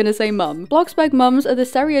 so I'm gonna say Mum. Bloxburg Mums are the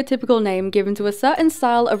stereotypical name given to a certain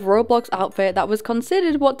style of Roblox outfit that was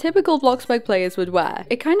considered what typical Bloxburg players would wear.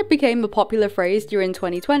 It kind of became a popular phrase during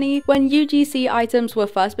 2020 when UGC items were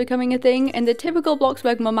first becoming a thing, and the typical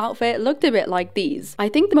Bloxburg Mum outfit looked a bit like these. I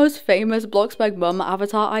think the most famous Bloxburg Mum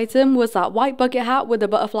avatar item was that white bucket hat with a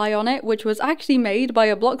butterfly on it, which was actually made by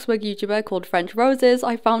a Bloxburg YouTuber called French Roses,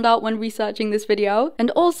 I found out when researching this video.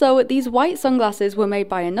 And also, these white sunglasses were made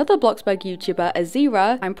by another Bloxburg YouTuber,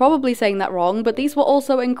 Azira. I'm probably saying that wrong, but these were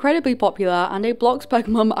also incredibly popular and a Bloxburg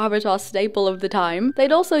Mum avatar staple of the time.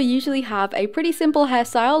 They'd also usually have a pretty simple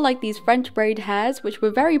hairstyle like these French braid hairs, which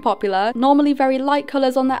were very popular, normally very light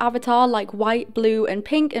colours on their avatar like white, blue and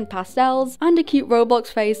pink and pastels, and a cute Roblox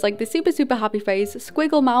face like the super happy face,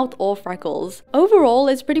 squiggle mouth or freckles. Overall,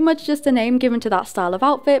 it's pretty much just a name given to that style of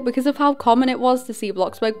outfit because of how common it was to see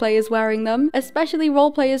Bloxburg players wearing them, especially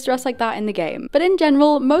role players dress like that in the game. But in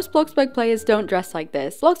general, most Bloxburg players don't dress like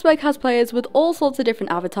this. Bloxburg has players with all sorts of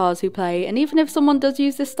different avatars who play, and even if someone does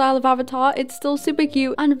use this style of avatar, it's still super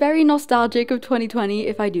cute and very nostalgic of 2020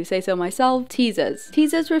 if I do say so myself. Teasers.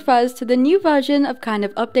 Teasers refers to the new version of kind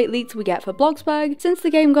of update leaks we get for Bloxburg since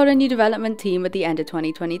the game got a new development team at the end of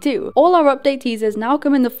 2022. All our update teasers now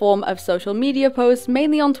come in the form of social media posts,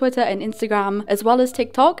 mainly on Twitter and Instagram, as well as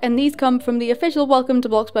TikTok, and these come from the official Welcome to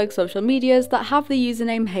Bloxburg social medias that have the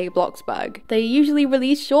username HeyBloxburg. They usually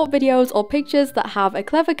release short videos or pictures that have a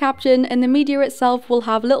clever caption, and the media itself will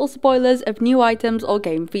have little spoilers of new items or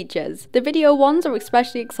game features. The video ones are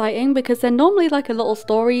especially exciting because they're normally like a little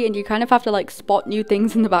story and you kind of have to like spot new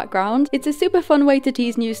things in the background. It's a super fun way to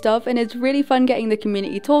tease new stuff, and it's really fun getting the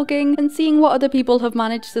community talking and seeing what other people have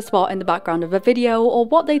managed to spot in the background of a video, or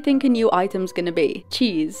what they think a new item's gonna be.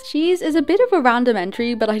 Cheese. Cheese is a bit of a random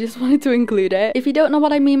entry, but I just wanted to include it. If you don't know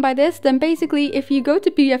what I mean by this, then basically if you go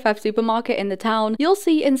to BFF supermarket in the town, you'll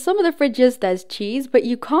see in some of the fridges there's cheese, but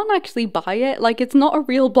you can't actually buy it. Like, it's not a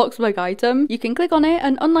real Bloxburg item. You can click on it,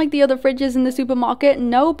 and unlike the other fridges in the supermarket,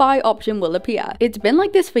 no buy option will appear. It's been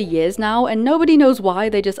like this for years now, and nobody knows why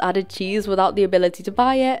they just added cheese without the ability to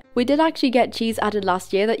buy it. We did actually get cheese added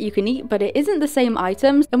last year that you can eat, but it isn't the same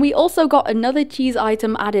items. And we also got another cheese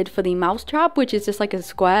item added for the mousetrap, which is just like a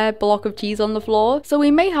square block of cheese on the floor. So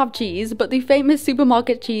we may have cheese, but the famous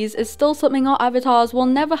supermarket cheese is still something our avatars will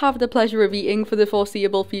never have the pleasure of eating for the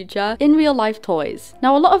foreseeable future in real life toys.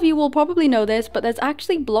 Now, a lot of you will probably know this, but there's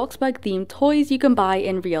actually Bloxburg themed toys you can buy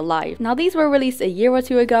in real life. Now, these were released a year or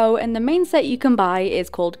two ago, and the main set you can buy is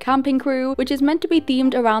called Camping Crew, which is meant to be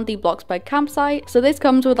themed around the Bloxburg campsite. So this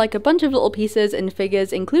comes with like a bunch of little pieces and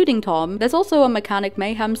figures, including Tom. There's also a Mechanic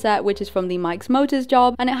Mayhem set, which is from the Mike's Motors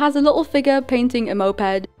job, and it has a little figure painting a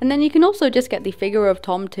moped. And then you can also just get the figure of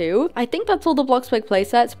Tom too. I think that's all the Bloxburg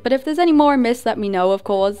playsets, but if there's any more I missed, let me know, of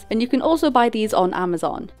course. And you can also buy these on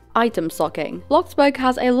Amazon. Item stocking. Bloxburg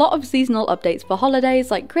has a lot of seasonal updates for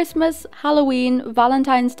holidays like Christmas, Halloween,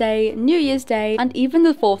 Valentine's Day, New Year's Day, and even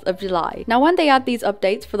the 4th of July. Now, when they add these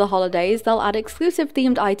updates for the holidays, they'll add exclusive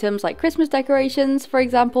themed items like Christmas decorations, for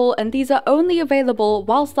example, and these are only available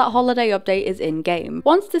whilst that holiday update is in-game.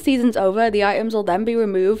 Once the season's over, the items will then be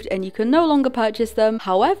removed and you can no longer purchase them.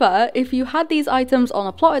 However, if you had these items on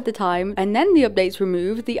a plot at the time and then the update's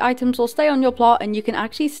removed, the items will stay on your plot and you can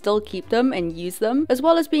actually still keep them and use them, as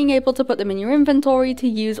well as being able to put them in your inventory to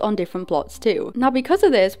use on different plots too. Now, because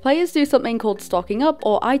of this, players do something called stocking up,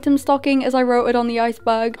 or item stocking as I wrote it on the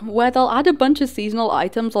iceberg, where they'll add a bunch of seasonal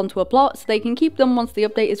items onto a plot so they can keep them once the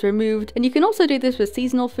update is removed. And you can also do this with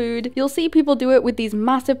seasonal food. You'll see people do it with these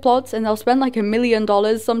massive plots, and they'll spend like $1 million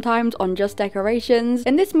sometimes on just decorations.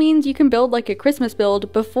 And this means you can build like a Christmas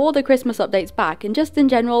build before the Christmas update's back. And just in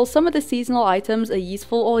general, some of the seasonal items are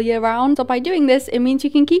useful all year round. So by doing this, it means you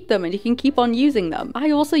can keep them and you can keep on using them. I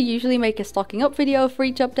also usually make a stocking up video for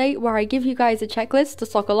each update where I give you guys a checklist to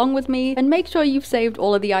stock along with me and make sure you've saved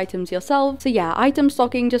all of the items yourself. So yeah, item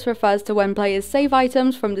stocking just refers to when players save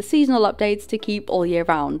items from the seasonal updates to keep all year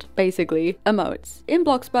round. Basically, emotes. In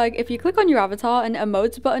Bloxburg, if you click on your avatar, an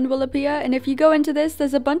emotes button will appear, and if you go into this,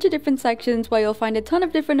 there's a bunch of different sections where you'll find a ton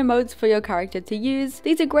of different emotes for your character to use.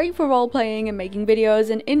 These are great for role playing and making videos,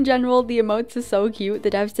 and in general, the emotes are so cute.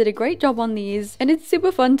 The devs did a great job on these, and it's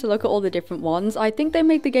super fun to look at all the different ones. I think they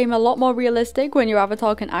make the game a lot more realistic when your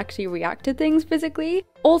avatar can actually react to things physically.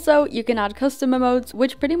 Also, you can add custom emotes,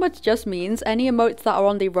 which pretty much just means any emotes that are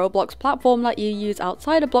on the Roblox platform that you use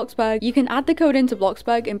outside of Bloxburg, you can add the code into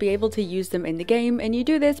Bloxburg and be able to use them in the game, and you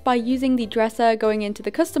do this by using the dresser, going into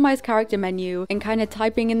the customize character menu, and kind of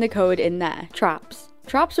typing in the code in there. Traps.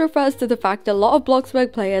 Traps refers to the fact a lot of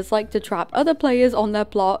Bloxburg players like to trap other players on their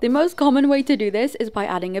plot. The most common way to do this is by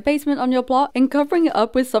adding a basement on your plot and covering it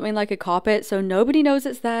up with something like a carpet so nobody knows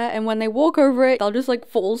it's there, and when they walk over it, they'll just like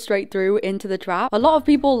fall straight through into the trap. A lot of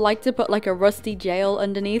people like to put like a rusty jail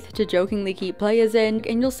underneath to jokingly keep players in,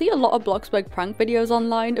 and you'll see a lot of Bloxburg prank videos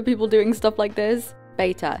online of people doing stuff like this.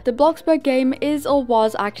 Beta. The Bloxburg game is or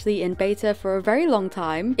was actually in beta for a very long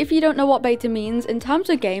time. If you don't know what beta means, in terms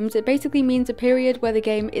of games, it basically means a period where the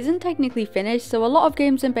game isn't technically finished, so a lot of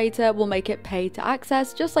games in beta will make it pay to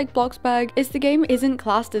access, just like Bloxburg, as the game isn't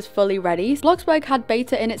classed as fully ready. Bloxburg had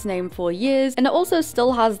beta in its name for years, and it also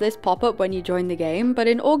still has this pop-up when you join the game, but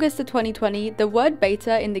in August of 2020, the word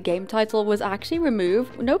beta in the game title was actually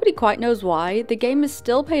removed. Nobody quite knows why. The game is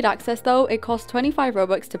still paid access though. It costs 25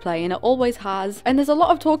 Robux to play, and it always has, and there's a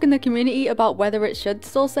lot of talk in the community about whether it should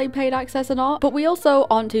still say paid access or not, but we also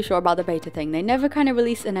aren't too sure about the beta thing. They never kind of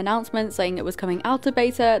released an announcement saying it was coming out of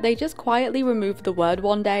beta. They just quietly removed the word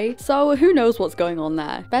one day, so who knows what's going on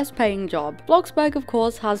there. Best paying job. Bloxburg of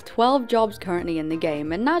course has 12 jobs currently in the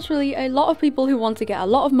game, and naturally a lot of people who want to get a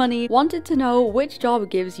lot of money wanted to know which job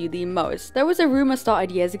gives you the most. There was a rumor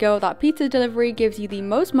started years ago that pizza delivery gives you the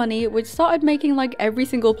most money, which started making like every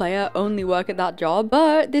single player only work at that job,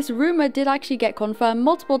 but this rumor did actually get confirmed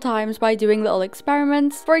multiple times by doing little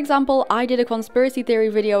experiments. For example, I did a conspiracy theory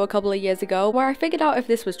video a couple of years ago where I figured out if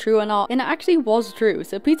this was true or not, and it actually was true.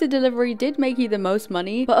 So pizza delivery did make you the most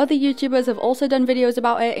money, but other YouTubers have also done videos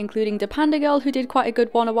about it, including the Panda Girl, who did quite a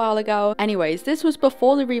good one a while ago. Anyways, this was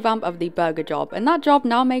before the revamp of the burger job, and that job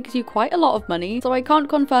now makes you quite a lot of money, so I can't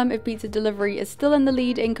confirm if pizza delivery is still in the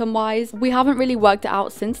lead income wise. We haven't really worked it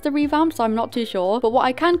out since the revamp, so I'm not too sure, but what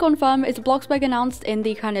I can confirm is Bloxburg announced in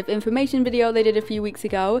the kind of information video they did a few weeks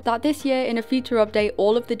ago that this year in a future update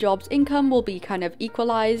all of the jobs' income will be kind of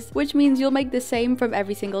equalized, which means you'll make the same from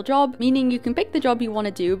every single job, meaning you can pick the job you want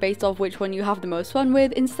to do based off which one you have the most fun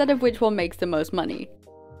with instead of which one makes the most money.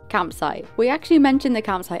 Campsite. We actually mentioned the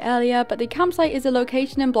campsite earlier, but the campsite is a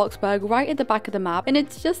location in Bloxburg right at the back of the map, and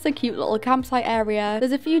it's just a cute little campsite area.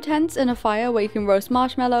 There's a few tents and a fire where you can roast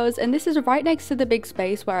marshmallows, and this is right next to the big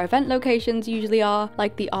space where event locations usually are,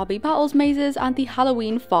 like the RB Battles mazes and the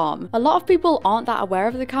Halloween farm. A lot of people aren't that aware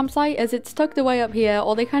of the campsite as it's tucked away up here,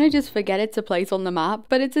 or they kind of just forget it's a place on the map,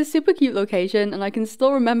 but it's a super cute location, and I can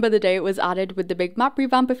still remember the day it was added with the big map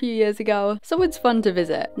revamp a few years ago, so it's fun to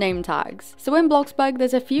visit. Name tags. So in Bloxburg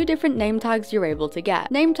there's a few different name tags you're able to get.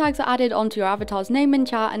 Name tags are added onto your avatar's name in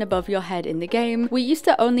chat and above your head in the game. We used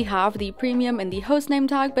to only have the premium and the host name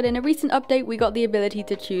tag, but in a recent update we got the ability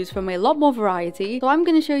to choose from a lot more variety, so I'm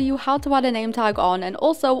going to show you how to add a name tag on and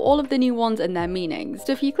also all of the new ones and their meanings.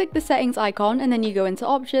 So if you click the settings icon and then you go into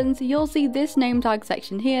options, you'll see this name tag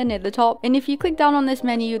section here near the top, and if you click down on this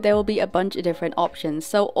menu there will be a bunch of different options.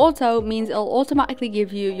 So auto means it'll automatically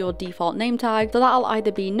give you your default name tag, so that'll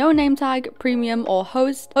either be no name tag, premium, or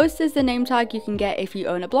host. Host is the name tag you can get if you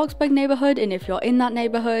own a Bloxburg neighborhood and if you're in that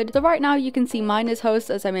neighborhood. So right now you can see mine as host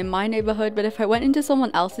as I'm in my neighborhood, but if I went into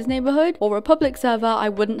someone else's neighborhood or a public server I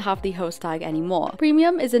wouldn't have the host tag anymore.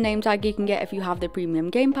 Premium is a name tag you can get if you have the premium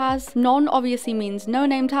game pass. Non obviously means no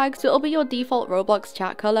name tag, so it'll be your default Roblox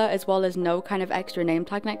chat color as well as no kind of extra name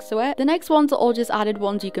tag next to it. The next ones are all just added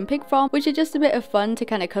ones you can pick from, which are just a bit of fun to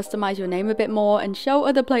kind of customize your name a bit more and show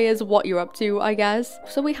other players what you're up to, I guess.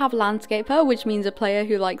 So we have landscaper, which means a player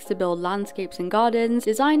who likes to build landscapes and gardens.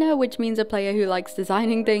 Designer, which means a player who likes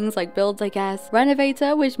designing things like builds, I guess.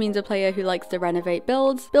 Renovator, which means a player who likes to renovate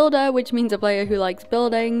builds. Builder, which means a player who likes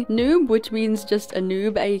building. Noob, which means just a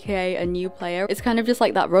noob, aka a new player. It's kind of just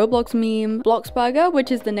like that Roblox meme. Bloxburger,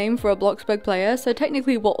 which is the name for a Bloxburg player, so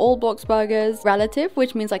technically we're all Bloxburgers. Relative,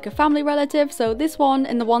 which means like a family relative, so this one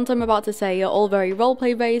and the ones I'm about to say are all very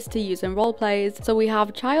roleplay based to use in roleplays. So we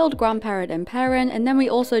have child, grandparent, and parent, and then we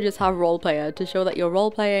also just have role player to show that you're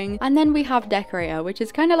role playing. And then we have decorator, which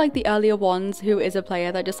is kind of like the earlier ones, who is a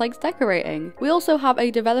player that just likes decorating. We also have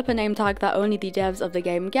a developer name tag that only the devs of the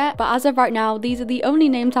game get, but as of right now these are the only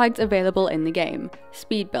name tags available in the game.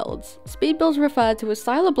 Speed builds. Speed builds refer to a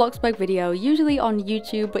style of Bloxburg video usually on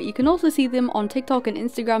YouTube, but you can also see them on TikTok and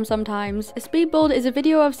Instagram sometimes. A speed build is a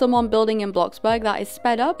video of someone building in Bloxburg that is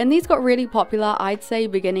sped up, and these got really popular I'd say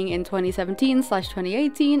beginning in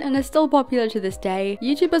 2017/2018 and are still popular to this day.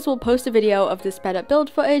 YouTubers will post a video of the sped up build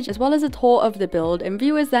footage as well as a tour of the build, and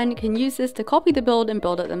viewers then can use this to copy the build and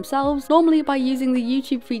build it themselves, normally by using the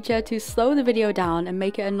YouTube feature to slow the video down and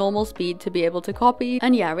make it a normal speed to be able to copy.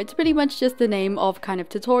 And yeah, it's pretty much just the name of kind of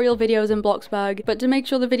tutorial videos in Bloxburg, but to make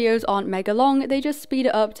sure the videos aren't mega long, they just speed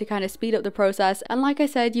it up to kind of speed up the process, and like I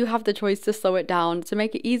said, you have the choice to slow it down to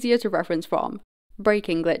make it easier to reference from.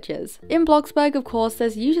 Breaking glitches. In Bloxburg, of course,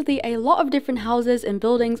 there's usually a lot of different houses and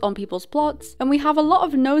buildings on people's plots, and we have a lot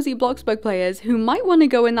of nosy Bloxburg players who might want to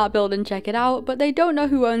go in that build and check it out, but they don't know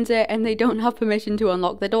who owns it and they don't have permission to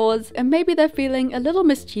unlock the doors, and maybe they're feeling a little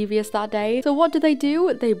mischievous that day. So what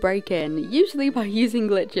do? They break in, usually by using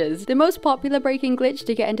glitches. The most popular breaking glitch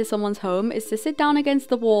to get into someone's home is to sit down against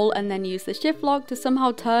the wall and then use the shift lock to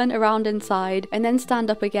somehow turn around inside and then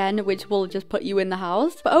stand up again, which will just put you in the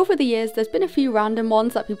house. But over the years, there's been a few random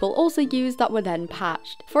ones that people also use that were then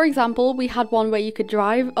patched. For example, we had one where you could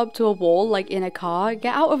drive up to a wall like in a car,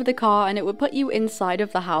 get out of the car, and it would put you inside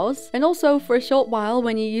of the house. And also for a short while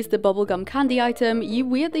when you used the bubblegum candy item, you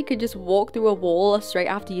weirdly could just walk through a wall straight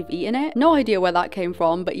after you've eaten it. No idea where that came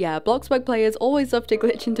from, but yeah, Bloxburg players always love to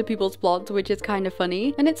glitch into people's plots, which is kind of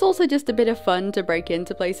funny. And it's also just a bit of fun to break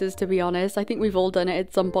into places, to be honest. I think we've all done it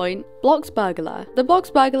at some point. Bloxburglar. The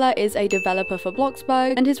Bloxburglar is a developer for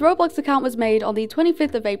Bloxburg, and his Roblox account was made on the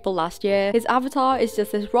 25th of April last year. His avatar is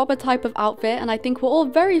just this robber type of outfit, and I think we're all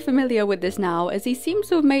very familiar with this now, as he seems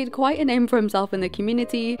to have made quite a name for himself in the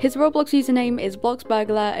community. His Roblox username is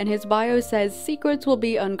Bloxburglar, and his bio says secrets will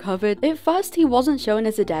be uncovered. At first he wasn't shown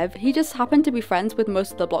as a dev, he just happened to be friends with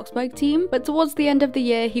most of the Bloxburg team, but towards the end of the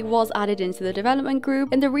year he was added into the development group,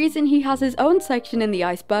 and the reason he has his own section in the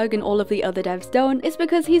iceberg and all of the other devs don't is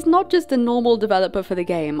because he's not just a normal developer for the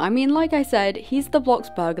game. I mean, like I said, he's the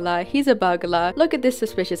Bloxburglar, he's a burglar, popular. Look at this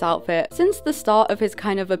suspicious outfit. Since the start of his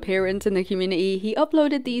kind of appearance in the community, he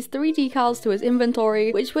uploaded these 3 decals to his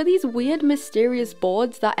inventory, which were these weird mysterious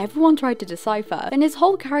boards that everyone tried to decipher. And his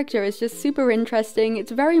whole character is just super interesting,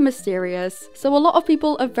 it's very mysterious. So a lot of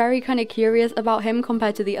people are very kind of curious about him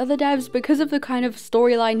compared to the other devs because of the kind of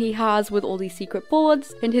storyline he has with all these secret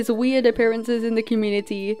boards and his weird appearances in the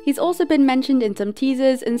community. He's also been mentioned in some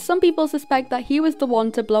teasers, and some people suspect that he was the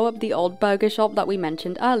one to blow up the old burger shop that we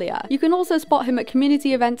mentioned earlier. You can also spot him at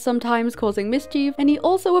community events sometimes causing mischief, and he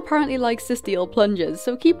also apparently likes to steal plungers,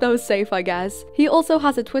 so keep those safe I guess. He also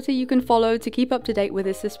has a Twitter you can follow to keep up to date with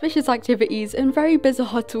his suspicious activities and very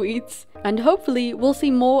bizarre tweets. And hopefully we'll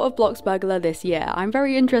see more of Bloxburglar this year. I'm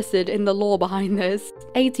very interested in the lore behind this.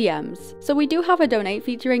 ATMs. So we do have a donate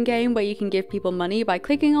feature in game where you can give people money by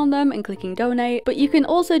clicking on them and clicking donate, but you can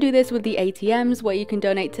also do this with the ATMs where you can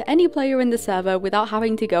donate to any player in the server without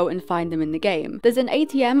having to go and find them in the game. There's an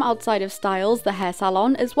ATM outside of Styles, the hair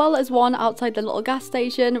salon, as well as one outside the little gas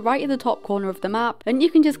station right in the top corner of the map, and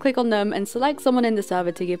you can just click on them and select someone in the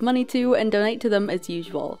server to give money to and donate to them as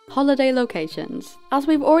usual. Holiday locations. As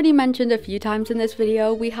we've already mentioned a few times in this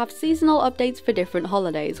video, we have seasonal updates for different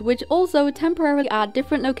holidays, which also temporarily add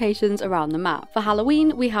different locations around the map. For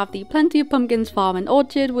Halloween, we have the Plenty of Pumpkins farm and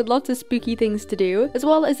orchard with lots of spooky things to do, as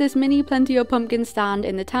well as this mini Plenty of Pumpkins stand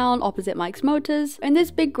in the town opposite Mike's Motors, and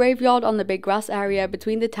this big graveyard on the big grass area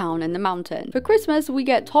between the town and the mountain. For Christmas, we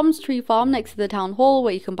get Tom's Tree Farm next to the town hall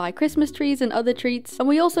where you can buy Christmas trees and other treats, and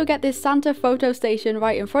we also get this Santa photo station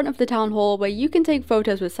right in front of the town hall where you can take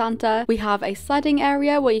photos with Santa. We have a sledding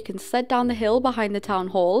area where you can sled down the hill behind the town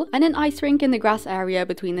hall, and an ice rink in the grass area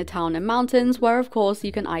between the town and mountains where of course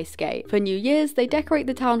you can ice skate. For New Year's, they decorate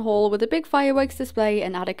the town hall with a big fireworks display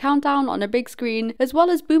and add a countdown on a big screen, as well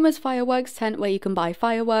as Boomer's fireworks tent where you can buy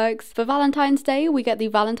fireworks. For Valentine's Day, we get the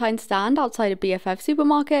Valentine's stand outside of BFF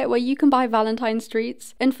supermarket where you can buy Valentine's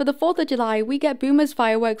treats, and for the 4th of July we get Boomer's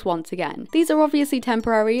fireworks once again. These are obviously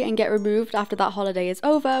temporary and get removed after that holiday is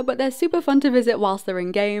over, but they're super fun to visit whilst they're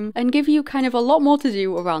in game and give you kind of a lot more to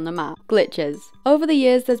do around the map. Glitches. Over the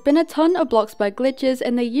years, there's been a ton of Bloxburg glitches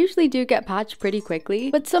and they usually do get patched pretty quickly,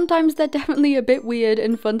 but sometimes they're definitely a bit weird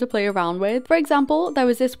and fun to play around with. For example, there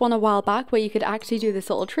was this one a while back where you could actually do this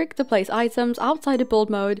little trick to place items outside of build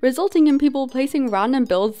mode, resulting in people placing random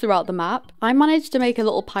builds throughout the map. I managed to make a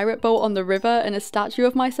little pirate boat on the river and a statue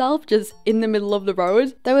of myself just in the middle of the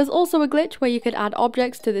road. There was also a glitch where you could add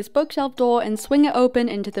objects to this bookshelf door and swing it open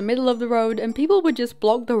into the middle of the road, and people would just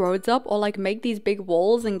block the roads up or like make these big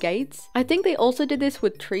walls and gates. I think they also did this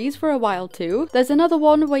with trees for a while too. There's another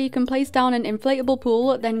one where you can place down an inflatable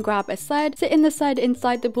pool, then grab a sled, sit in the sled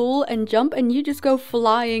inside the pool and jump, and you just go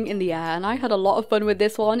flying in the air, and I had a lot of fun with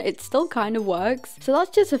this one. It still kind of works. So that's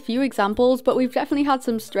just a few examples, but we've definitely had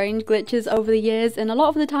some strange glitches over the years, and a lot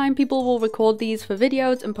of the time people will record these for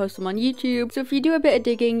videos and post them on YouTube. So if you do a bit of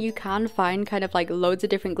digging, you can find kind of like loads of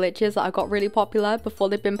different glitches that have got really popular before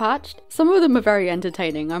they've been patched. Some of them are very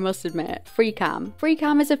entertaining, I must admit. Free cam. Free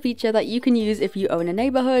cam is a feature that you can use if you own a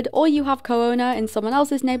neighborhood or you have co-owner in someone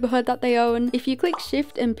else's neighborhood that they own. If you click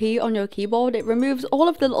Shift and P on your keyboard, it removes all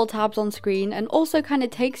of the little tabs on screen and also kind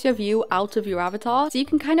of takes your view out of your avatar, so you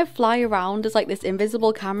can kind of fly around as like this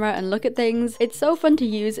invisible camera and look at things. It's so fun to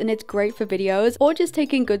use and it's great for videos or just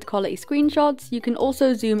taking good quality screenshots. You can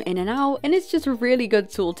also zoom in and out, and it's just a really good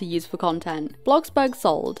tool to use for content. Bloxburg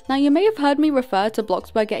sold. Now you may have heard me refer to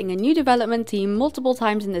Bloxburg getting a new development team multiple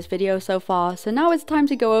times in this video so far, so now it's time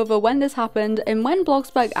to go over when this happened and when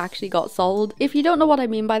Bloxburg actually got sold. If you don't know what I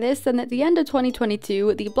mean by this, then at the end of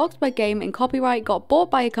 2022, the Bloxburg game and copyright got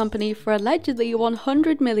bought by a company for allegedly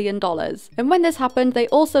 $100 million. And when this happened, they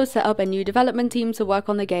also set up a new development team to work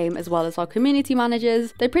on the game, as well as our community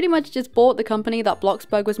managers. They pretty much just bought the company that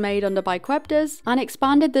Bloxburg was made under by Queptas and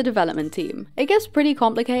expanded the development team. It gets pretty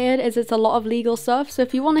complicated as it's a lot of legal stuff, so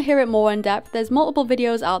if you want to hear it more in depth, there's multiple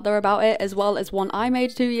videos out there about it, as well as one I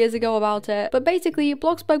made 2 years ago about it. But basically,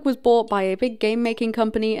 Bloxburg was bought by a big game making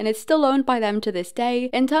company and it's still owned by them to this day.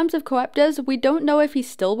 In terms of Queptas, we don't know if he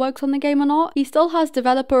still works on the game or not. He still has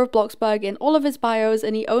developer of Bloxburg in all of his bios,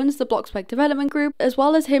 and he owns the Bloxburg development group, as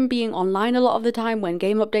well as him being online a lot of the time when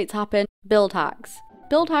game updates happen. Build hacks.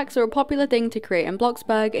 Build hacks are a popular thing to create in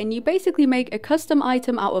Bloxburg, and you basically make a custom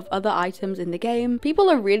item out of other items in the game. People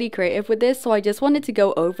are really creative with this, so I just wanted to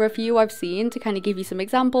go over a few I've seen to kind of give you some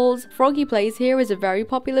examples. Froggy Plays Here is a very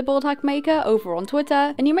popular build hack maker over on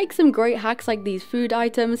Twitter, and he makes some great hacks like these food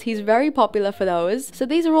items. He's very popular for those. So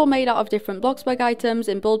these are all made out of different Bloxburg items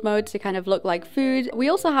in build mode to kind of look like food. We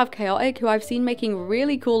also have Chaotic, who I've seen making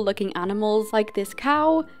really cool looking animals like this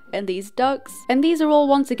cow, and these ducks. And these are all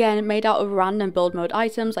once again made out of random build mode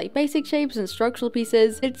items like basic shapes and structural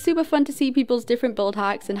pieces. It's super fun to see people's different build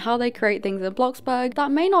hacks and how they create things in Bloxburg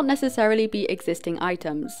that may not necessarily be existing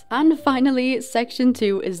items. And finally, section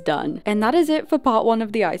 2 is done. And that is it for part 1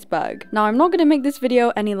 of the iceberg. Now I'm not going to make this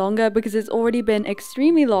video any longer because it's already been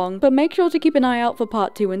extremely long, but make sure to keep an eye out for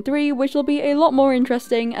part 2 and 3, which will be a lot more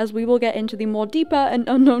interesting as we will get into the more deeper and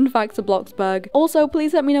unknown facts of Bloxburg. Also,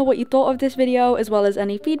 please let me know what you thought of this video, as well as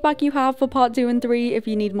any feedback you have for part 2 and 3. If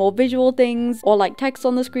you need more visual things or like text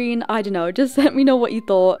on the screen, I don't know, just let me know what you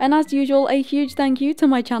thought. And as usual, a huge thank you to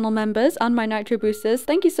my channel members and my Nitro boosters.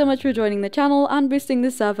 Thank you so much for joining the channel and boosting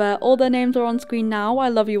the server. All their names are on screen now. I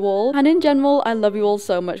love you all, and in general I love you all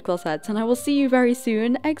so much, glossettes, and I will see you very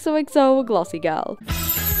soon. XOXO, Glossie Girl.